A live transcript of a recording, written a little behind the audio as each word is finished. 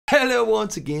Hello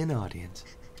once again, audience.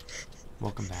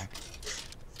 Welcome back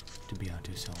to Beyond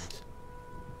Two Souls.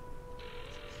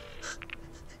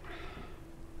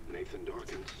 Nathan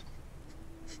Dawkins.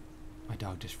 My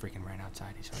dog just freaking ran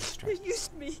outside. He's already stressed. They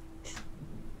used me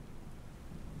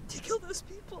to kill those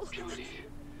people. Jody,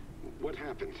 what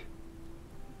happened?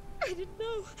 I didn't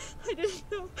know. I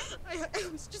didn't know. I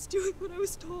was just doing what I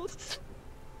was told.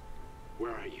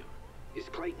 Where are you? Is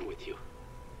Clayton with you?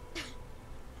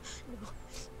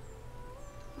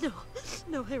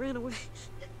 No, I ran away.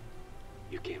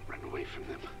 You can't run away from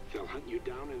them. They'll hunt you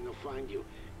down and they'll find you.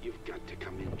 You've got to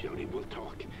come in, Jody. We'll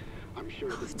talk. I'm sure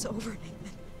No, that... it's over,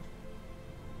 Nathan.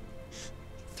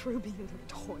 Through being their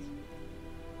toy.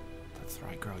 That's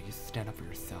right, girl. You stand up for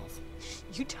yourself.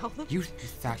 You tell them. You If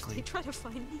exactly. they try to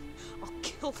find me, I'll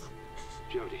kill them.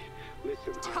 Jody,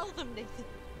 listen. Tell them, Nathan.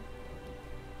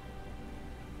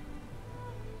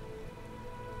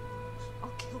 I'll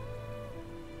kill them.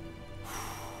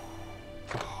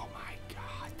 Oh my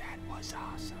God, that was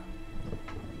awesome.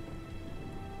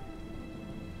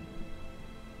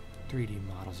 3D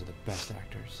models are the best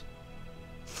actors.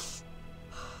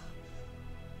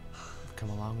 We've come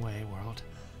a long way, world.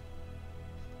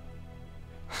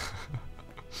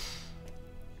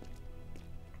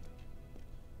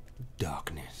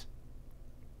 Darkness.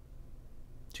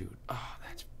 Dude, oh,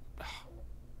 that's... Oh.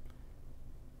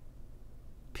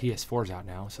 PS4's out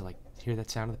now, so like, hear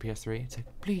that sound of the PS3? It's like,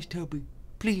 please, Toby,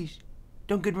 please,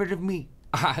 don't get rid of me.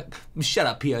 Shut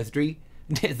up, PS3.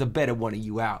 There's a better one of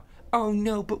you out. Oh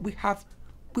no, but we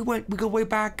go way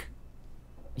back.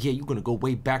 Yeah, you're gonna go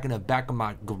way back in the back of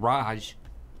my garage.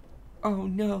 Oh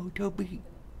no, Toby.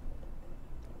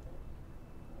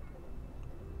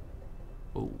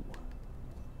 Oh.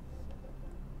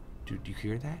 Dude, do you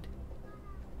hear that?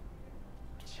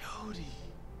 Jody,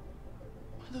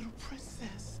 my little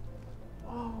princess.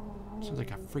 Oh. Sounds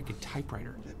like a freaking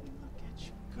typewriter. Let me look at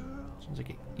you, girl. Sounds like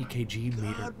an EKG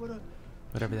meter. God, what a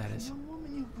Whatever that is. young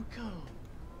woman you've become.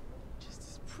 Just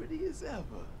as pretty as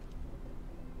ever.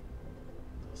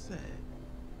 So sad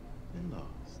and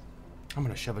lost. I'm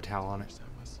gonna shove a towel on it. First time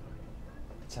I saw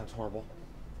you. It sounds horrible.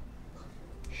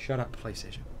 Shut up,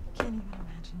 PlayStation. Can't even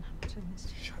imagine how much I missed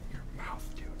you. Shut your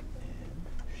mouth, dude.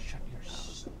 Shut your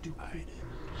stupid... I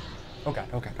Oh god,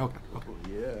 oh god, oh god, okay. Oh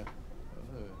yeah.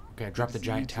 Okay, I dropped the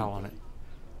giant towel on it.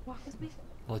 Walk with me.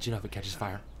 I'll let you know if it catches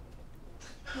fire.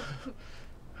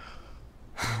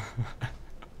 I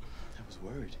was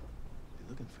worried. They're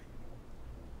looking for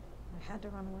you. I had to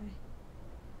run away.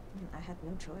 I had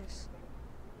no choice.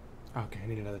 Okay, I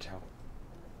need another towel.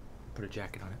 Put a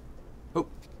jacket on it.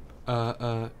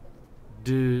 Oh,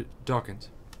 Dawkins.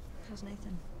 How's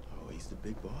Nathan? Oh, he's the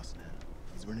big boss now.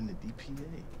 He's running the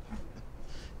DPA.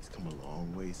 He's come a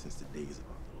long way since the days of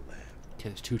our little lab. Okay,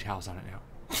 there's 2 towels on it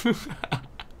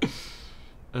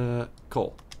now.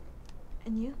 Cole.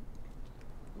 And you?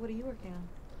 What are you working on?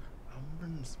 I'm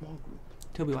running a small group.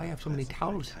 Toby, why you have so many Classify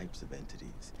towels? Types of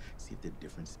entities. See if they're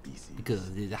different species.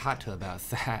 Because there's a hot tub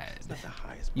outside. It's not the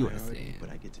highest You priority, understand. but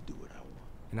I get to do what I want.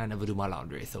 And I never do my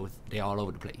laundry, so they're all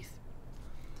over the place.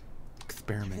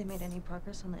 Experiments. Have they made any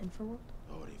progress on the infraworld?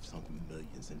 Oh, they've sunk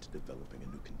millions into developing a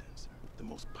new condenser, the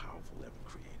most powerful ever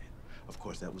created. Of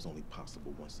course, that was only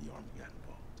possible once the Army got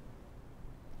involved.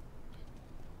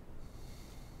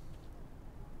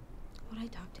 What I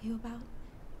talked to you about?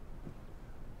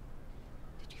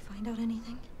 Did you find out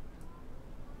anything?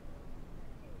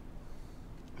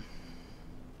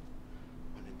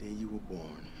 On the day you were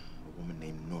born, a woman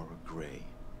named Nora Gray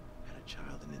had a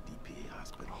child in the DPA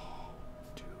hospital. Oh,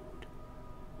 dude.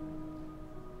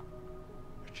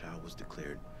 Her child was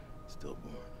declared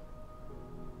stillborn.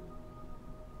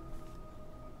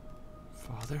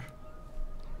 Father?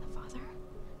 The father?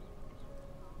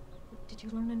 Did you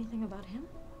learn anything about him?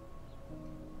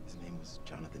 His name was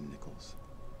Jonathan Nichols.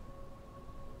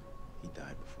 He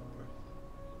died before birth.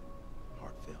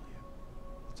 Heart failure.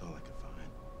 That's all I could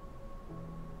find.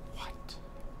 What?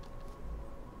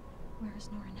 Where is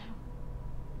Nora now?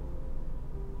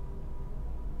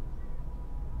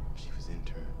 She was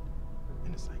interned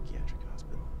in a psychiatric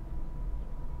hospital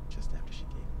just after she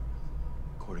gave birth.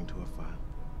 According to her file,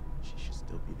 she should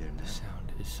still be there now. The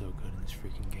sound is so good in this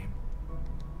freaking game.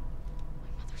 My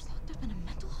mother's locked up in a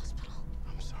mental hospital.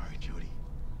 I'm sorry, Jody.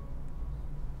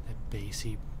 That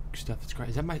bassy stuff that's crazy.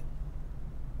 Is that my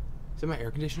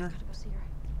air conditioner? Gotta go see her.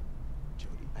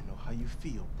 Jody, I know how you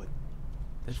feel, but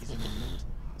That's she's in a mental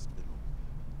hospital.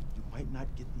 You might not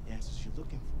get the answers you're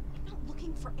looking for. I'm not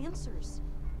looking for answers.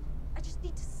 I just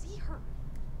need to see her.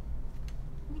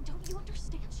 I mean, don't you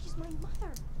understand? She's my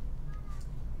mother.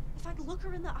 If I'd look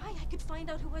her in the eye, I could find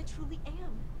out who I truly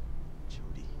am.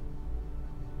 Jody,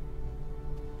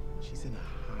 She's in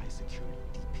a high-security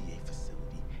DPA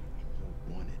facility, and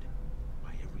you're wanted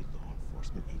by every law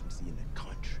enforcement agency in the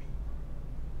country.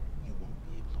 You won't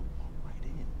be able to walk right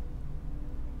in.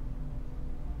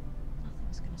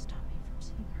 Nothing's gonna stop me from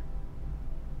seeing her.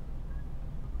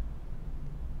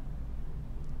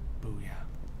 Booyah.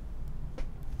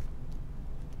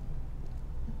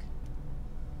 Look.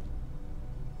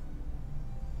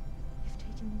 You've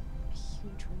taken a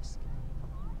huge risk.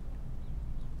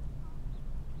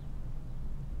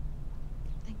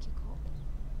 Thank you, Cole.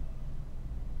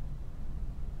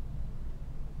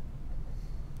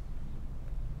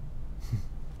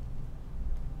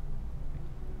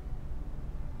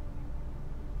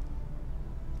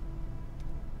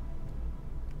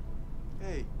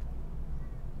 Hey.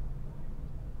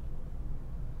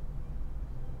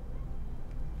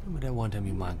 Remember that one time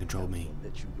you mind controlled me?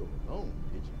 Let you go alone,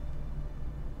 did you?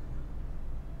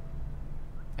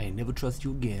 I ain't never trust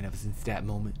you again ever since that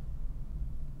moment.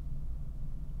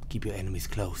 Keep your enemies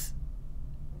close.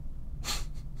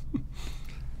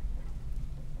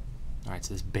 Alright,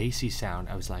 so this bassy sound,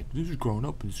 I was like, this is growing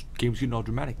up and this game's getting all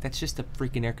dramatic. That's just a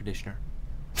freaking air conditioner.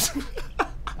 I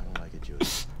don't like it, Jody.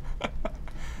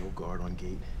 No guard on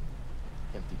gate.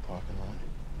 Empty parking lot.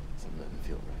 Something doesn't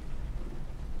feel right.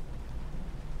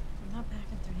 I'm not back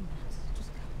in 30 minutes. Just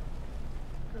go.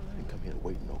 Girl, I didn't come here to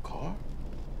wait in no car.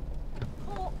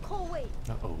 Cole, wait.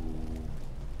 Uh-oh.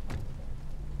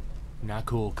 Not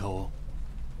cool, Cole.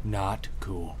 Not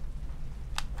cool.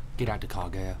 Get out the car,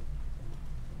 girl.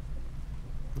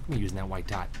 Look at me using that white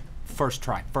dot. First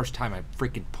try. First time I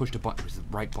freaking pushed a button. It was the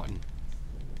right button.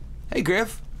 Hey,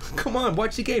 Griff. Come on,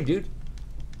 watch the game, dude.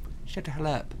 Shut the hell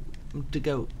up. I'm to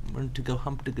go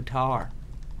hump the guitar.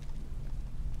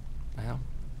 Well,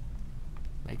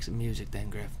 make some music then,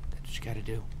 Griff. That's what you gotta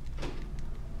do.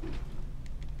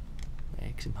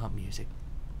 Make some hump music.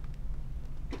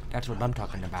 That's what I'm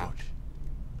talking about.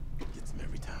 Gets them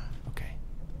every time. Okay.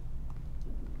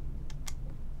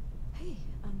 Hey,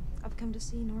 I've come to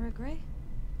see Nora Gray.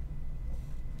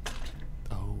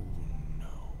 Oh,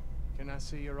 no. Can I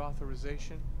see your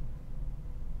authorization?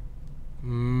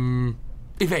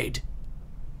 Evade.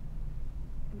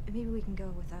 Maybe we can go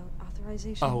without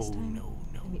authorization this Oh, time. no.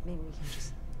 Maybe we can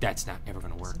just... That's not ever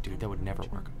gonna work, dude. That would never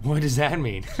work. What does that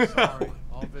mean? Sorry,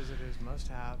 all visitors must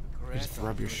have the correct Just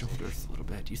rub your authorization. shoulders a little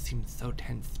bit. You seem so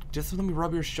tense. Just let me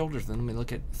rub your shoulders, then let me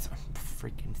look at some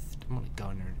freaking. I'm gonna go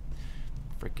in there.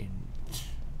 Freaking.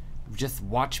 Just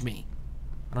watch me.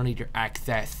 I don't need your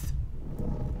access.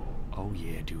 Oh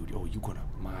yeah, dude. Oh, you gonna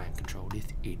mind control this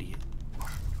idiot?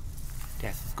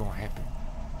 That's what's gonna happen.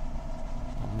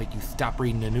 I'll make you stop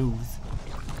reading the news.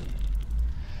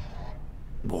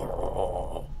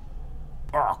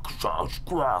 Access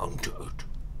granted.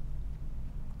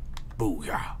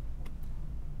 Booyah. I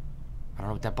don't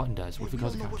know what that button does. What if it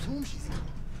goes across? whom she's in.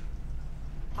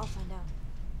 I'll find out.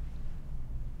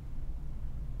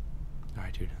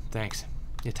 Alright, dude. Thanks.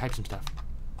 Yeah, type some stuff.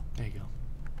 There you go.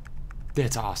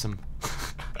 That's awesome.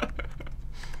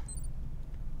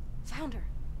 Found her.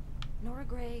 Nora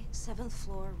Gray, 7th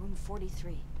floor, room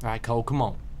 43. Alright, Cole, come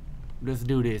on. Let's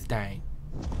do this thing.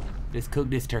 Let's cook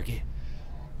this turkey.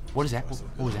 What is that? What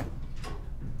was that?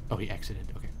 Oh, he exited.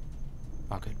 Okay.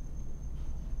 Oh, good.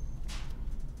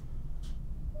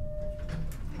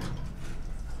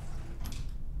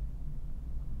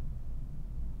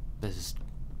 This is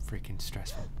freaking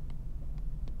stressful.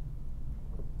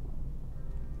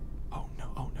 Oh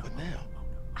no, oh no. But now,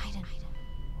 Aiden.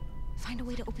 Find a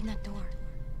way to open that door.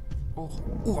 Oh,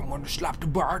 I'm gonna slap the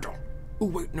bottle. Oh,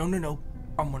 wait, no.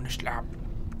 I'm gonna slap.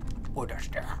 What is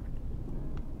that?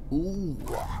 Ooh,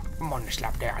 I'm gonna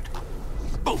slap that.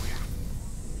 Oh,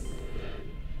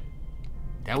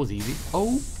 that was easy.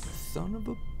 Oh, son of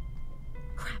a.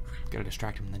 Crap. Gotta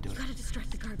distract him and then do it. Gotta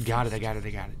distract the guard. Got it, I got it.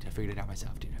 I figured it out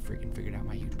myself, dude. I freaking figured out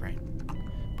my huge brain.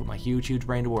 Put my huge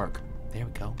brain to work. There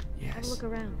we go. Have a Yes. look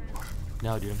around.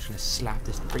 No, dude, I'm just gonna slap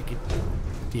this freaking.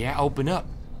 Yeah, open up.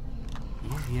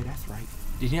 Yeah, that's right.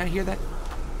 Did you not hear that?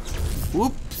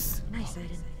 Whoops. Nice,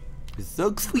 Aiden. It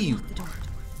sucks for you. Lock the door.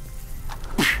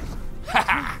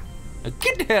 Ha!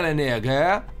 Get the hell in there,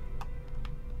 girl.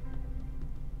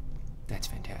 That's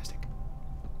fantastic.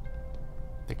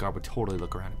 That guard would totally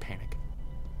look around and panic.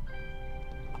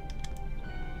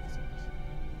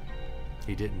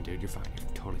 He didn't, dude. You're fine. You're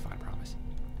totally fine, I promise.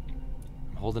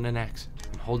 I'm holding an axe.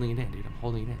 I'm holding it in, dude. I'm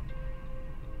holding it in.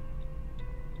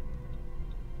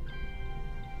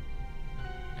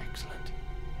 Excellent.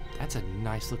 That's a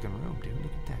nice looking room, dude.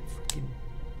 Look at that freaking.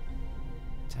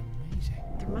 It's amazing.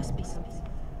 There must be something.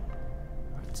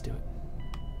 Alright, let's do it.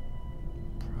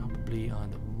 Probably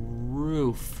on the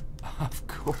roof. Of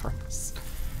course.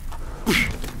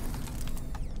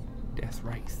 That's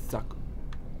right, sucker.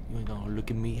 You ain't gonna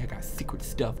look at me. I got secret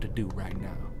stuff to do right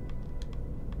now.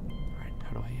 Alright,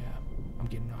 how do I, I'm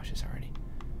getting nauseous already.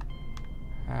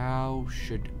 How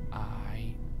should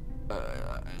I,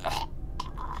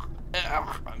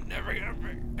 I'm never gonna,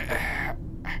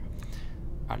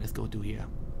 alright, let's go through here.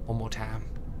 One more time.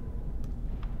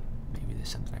 Maybe there's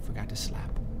something I forgot to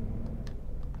slap.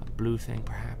 A blue thing,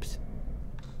 perhaps.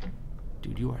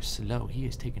 Dude, you are slow. He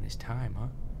is taking his time,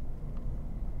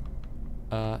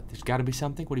 huh? There's gotta be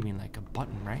something. What do you mean, like a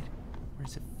button, right?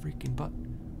 Where's the freaking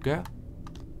button? Girl?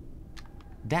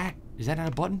 Is that not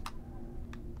a button?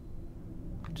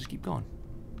 I'll just keep going.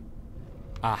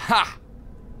 Aha!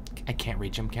 I can't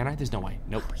reach him, can I? There's no way.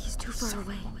 Nope. Oh, he's too far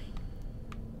away.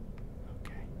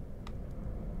 Okay.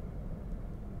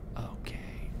 Okay.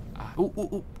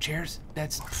 Ooh, chairs. I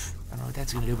don't know what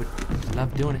that's gonna do, but I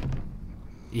love doing it.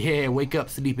 Yeah, wake up,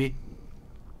 sleepy.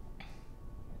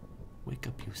 Wake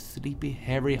up, you sleepy,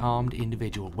 hairy-armed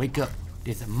individual. Wake up.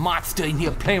 There's a monster in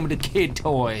here playing with the kid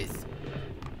toys.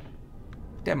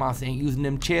 That monster ain't using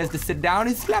them chairs to sit down.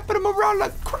 He's slapping them around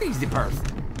like a crazy person.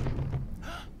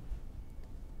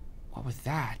 What was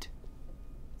that?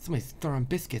 Somebody's throwing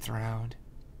biscuits around.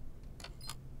 I'm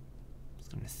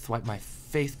just gonna swipe my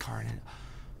face card and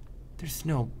there's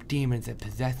no demons that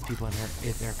possess people in there,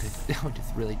 is there? Because I'll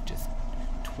just really just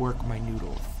twerk my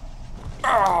noodles.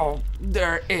 Oh,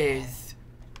 there is.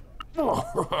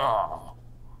 Oh,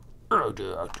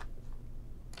 idiot.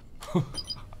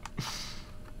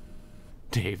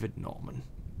 David Norman.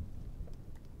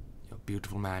 You're a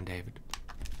beautiful man, David.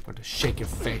 I'm going to shake your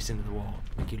face into the wall.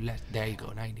 Make you there you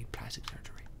go. Now you need plastic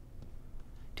surgery.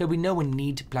 Toby, no one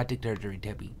needs plastic surgery,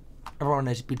 Toby. Everyone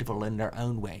is beautiful in their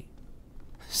own way.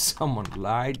 Someone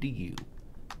lied to you.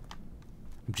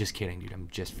 I'm just kidding, dude. I'm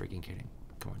just freaking kidding.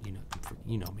 Come on,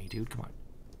 you know me, dude. Come on.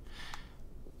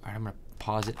 Alright, I'm gonna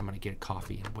pause it. I'm gonna get a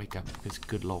coffee and wake up because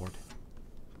good lord.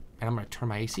 And I'm gonna turn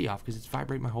my AC off because it's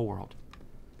vibrating my whole world.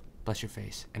 Bless your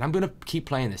face. And I'm gonna keep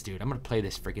playing this, dude. I'm gonna play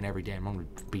this freaking every day. I'm gonna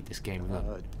beat this game.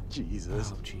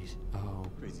 Jesus. Oh, jeez. Oh.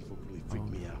 Crazy folk really freaked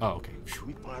me out. Oh, okay. Should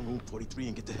we find room 43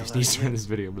 and get the hell Just out need of to here? end this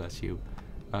video. Bless you.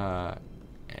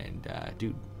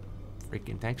 Dude,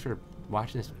 freaking thanks for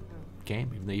watching this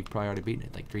game, even though you've probably already beaten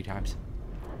it like 3 times.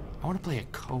 I want to play a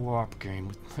co-op game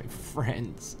with my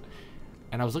friends.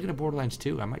 And I was looking at Borderlands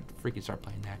 2. I might freaking start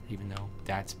playing that, even though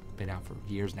that's been out for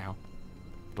years now.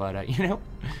 But, you know,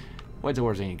 what's the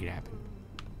worst thing that could happen?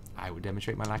 I would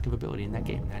demonstrate my lack of ability in that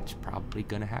game. That's probably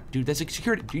gonna happen. Dude, that's a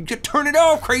security. Dude, just turn it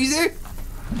off, crazy!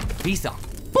 Peace off.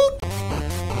 Boop!